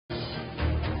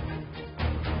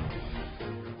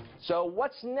So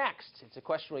what's next? It's a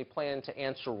question we plan to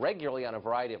answer regularly on a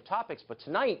variety of topics, but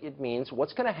tonight it means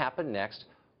what's going to happen next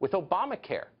with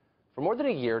Obamacare. For more than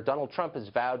a year, Donald Trump has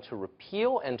vowed to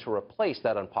repeal and to replace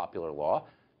that unpopular law.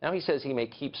 Now he says he may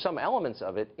keep some elements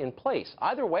of it in place.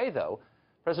 Either way, though,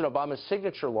 President Obama's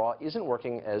signature law isn't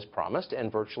working as promised,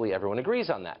 and virtually everyone agrees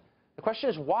on that. The question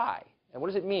is why, and what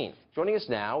does it mean? Joining us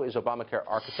now is ObamaCare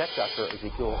Architect, Dr.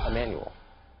 Ezekiel Emanuel.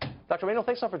 Dr. Emanuel,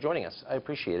 thanks a lot for joining us. I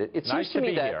appreciate it. It nice seems to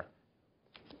me here.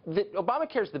 that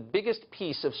Obamacare is the biggest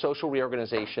piece of social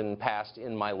reorganization passed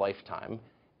in my lifetime,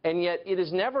 and yet it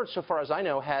has never, so far as I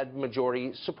know, had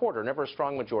majority support, or never a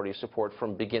strong majority support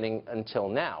from beginning until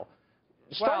now.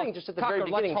 Starting just at the very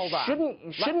beginning,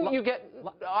 shouldn't you get...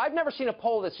 I've never seen a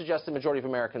poll that suggests the majority of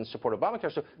Americans support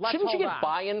Obamacare, so shouldn't you get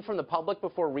buy-in from the public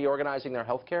before reorganizing their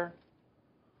health care?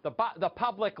 The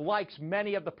public likes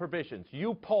many of the provisions.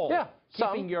 You polled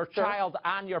keeping your child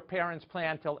on your parent's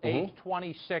plan till age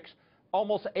 26.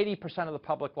 Almost 80% of the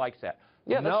public likes that.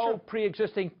 Yeah, no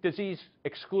pre-existing disease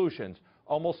exclusions.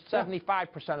 Almost 75%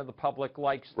 of the public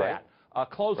likes that.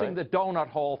 Closing the donut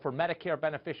hole for Medicare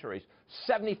beneficiaries.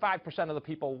 75% of the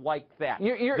people like that.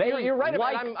 You're right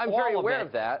about it. I'm very aware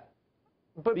of that.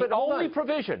 But the only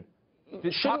provision...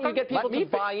 Shouldn't you get people to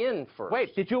buy in first?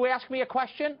 Wait, did you ask me a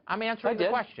question? I'm answering the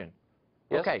question.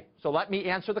 Yes. Okay, so let me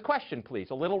answer the question, please.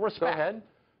 A little respect.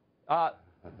 Go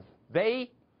ahead.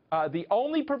 The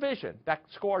only provision that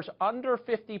scores under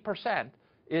 50%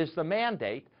 is the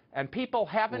mandate, and people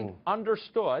haven't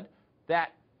understood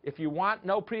that if you want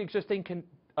no pre-existing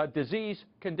disease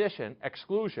condition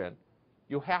exclusion,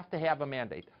 you have to have a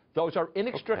mandate. Those are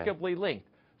inextricably linked.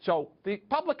 So the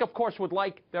public, of course, would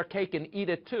like their cake and eat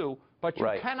it too, but you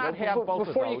cannot have both of those.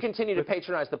 Before you continue to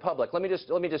patronize the public, let me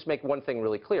just make one thing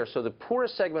really clear. So the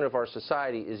poorest segment of our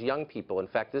society is young people. In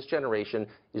fact, this generation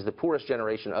is the poorest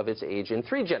generation of its age in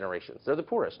 3 generations. They're the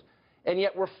poorest. And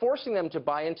yet we're forcing them to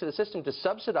buy into the system to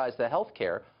subsidize the health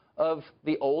care of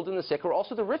the old and the sick, who are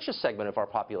also the richest segment of our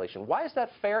population. Why is that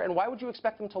fair, and why would you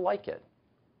expect them to like it?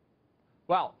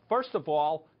 Well, first of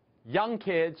all, young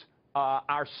kids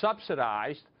are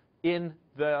subsidized in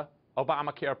the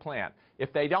Obamacare plan.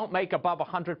 If they don't make above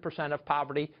 100% of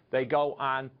poverty, they go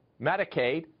on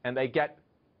Medicaid, and they get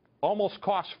almost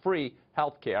cost-free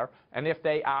health care. And if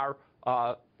they are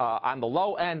on the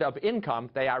low end of income,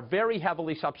 they are very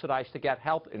heavily subsidized to get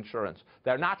health insurance.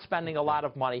 They're not spending a lot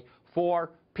of money for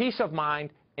peace of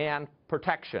mind and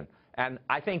protection. And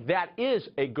I think that is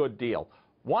a good deal.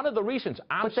 One of the reasons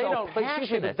I'm so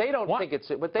passionate... But they don't think it's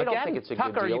a good deal,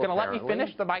 Tucker, are you going to let me finish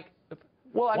the mic?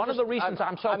 Well, one of the reasons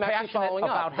I'm so passionate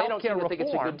about health care reform... They don't think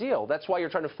it's a good deal. That's why you're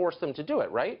trying to force them to do it,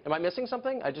 right? Am I missing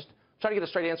something? I just trying to get a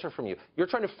straight answer from you. You're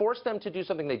trying to force them to do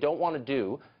something they don't want to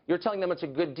do. You're telling them it's a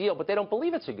good deal, but they don't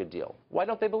believe it's a good deal. Why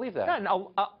don't they believe that?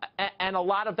 Yeah, and a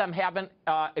lot of them haven't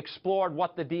explored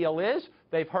what the deal is.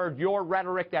 They've heard your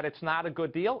rhetoric that it's not a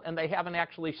good deal, and they haven't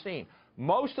actually seen.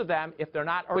 Most of them, if they're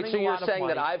not earning a lot of money... So you're saying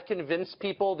that I've convinced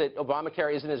people that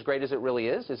Obamacare isn't as great as it really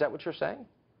is? Is that what you're saying?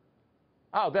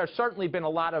 Oh, there's certainly been a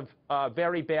lot of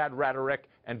very bad rhetoric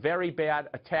and very bad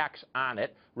attacks on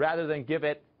it, rather than give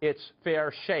it its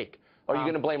fair shake. Are you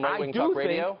going to blame right-wing talk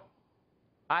radio?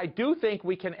 I do think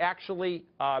we can actually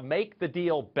make the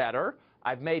deal better.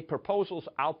 I've made proposals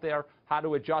out there how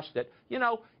to adjust it. You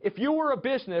know, if you were a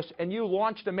business and you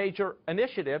launched a major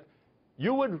initiative,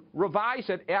 you would revise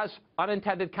it as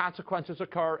unintended consequences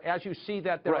occur, as you see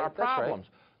that there are problems.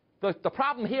 The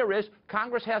problem here is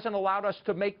Congress hasn't allowed us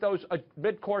to make those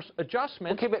mid-course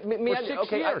adjustments for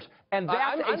 6 years. And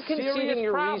that's a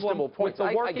serious problem with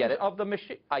the workings of the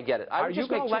machine. I get it. Are you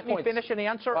going to let me finish an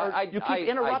answer? Or you keep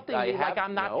interrupting me like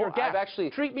I'm not your guest.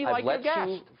 Treat me like your guest. I've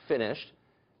let you finish.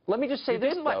 Let me just say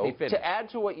this, though, to add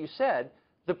to what you said.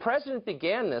 The President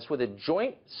began this with a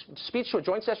joint speech to a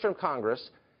joint session of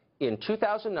Congress in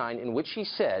 2009 in which he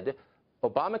said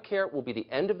Obamacare will be the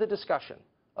end of the discussion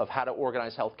of how to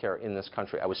organize health care in this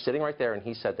country. I was sitting right there, and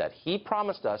he said that. He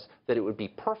promised us that it would be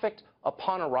perfect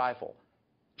upon arrival.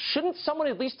 Shouldn't someone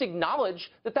at least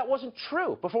acknowledge that that wasn't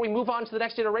true before we move on to the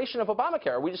next iteration of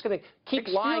Obamacare? Are we just going to keep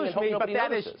lying and hope nobody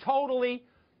notices?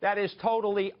 That is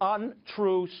totally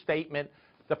untrue statement.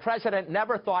 The President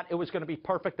never thought it was going to be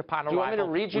perfect upon arrival. Do you want me to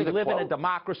read you the quote? We live in a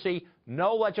democracy.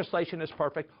 No legislation is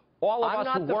perfect. All of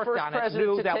us who worked on it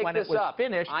knew that when it was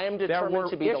finished, there were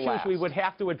issues we would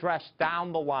have to address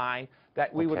down the line,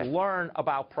 that we would learn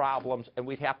about problems, and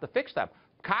we'd have to fix them.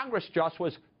 Congress just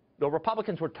was, the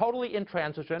Republicans were totally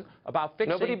intransigent about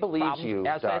fixing problems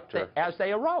as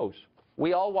they arose.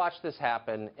 We all watched this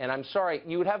happen, and I'm sorry,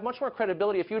 you would have much more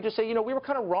credibility if you would just say, you know, we were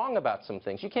kind of wrong about some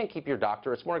things. You can't keep your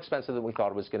doctor. It's more expensive than we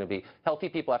thought it was going to be. Healthy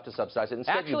people have to subsidize it.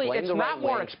 Instead, Actually, you blame it's the not right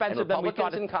more wing, expensive and than we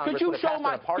Republicans thought. in Congress Could you would have passed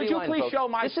on a could you party-line please vote. show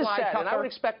my this slide, is sad, Tucker? and I would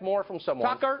expect more from someone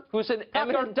Tucker, who's an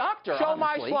eminent doctor, show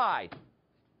honestly. my slide.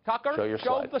 Tucker,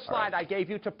 show the slide I gave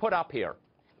you to put up here.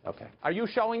 Okay. Are you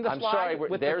showing the I'm slide?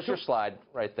 sorry, there's your slide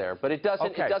right there. But it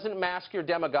doesn't mask your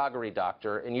demagoguery,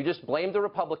 doctor. And you just blame the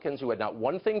Republicans who had not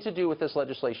one thing to do with this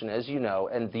legislation, as you know,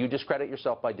 and you discredit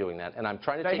yourself by doing that. And I'm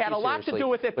trying to take you seriously. They had a lot to do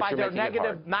with it by their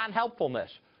negative it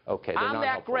non-helpfulness. Okay, on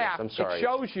that graph, it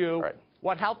shows you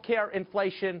what healthcare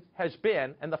inflation has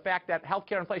been, and the fact that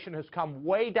healthcare inflation has come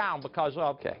way down because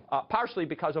of, partially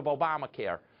because of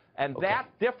Obamacare. And that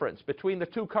difference between the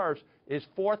two curves is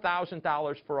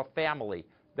 $4,000 for a family.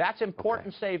 That's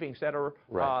important savings that are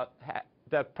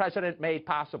the president made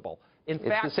possible. In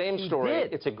fact, it's the same story.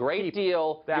 It's a great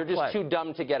deal. You're just too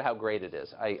dumb to get how great it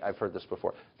is. I've heard this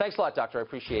before. Thanks a lot, doctor. I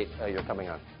appreciate your coming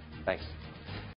on. Thanks.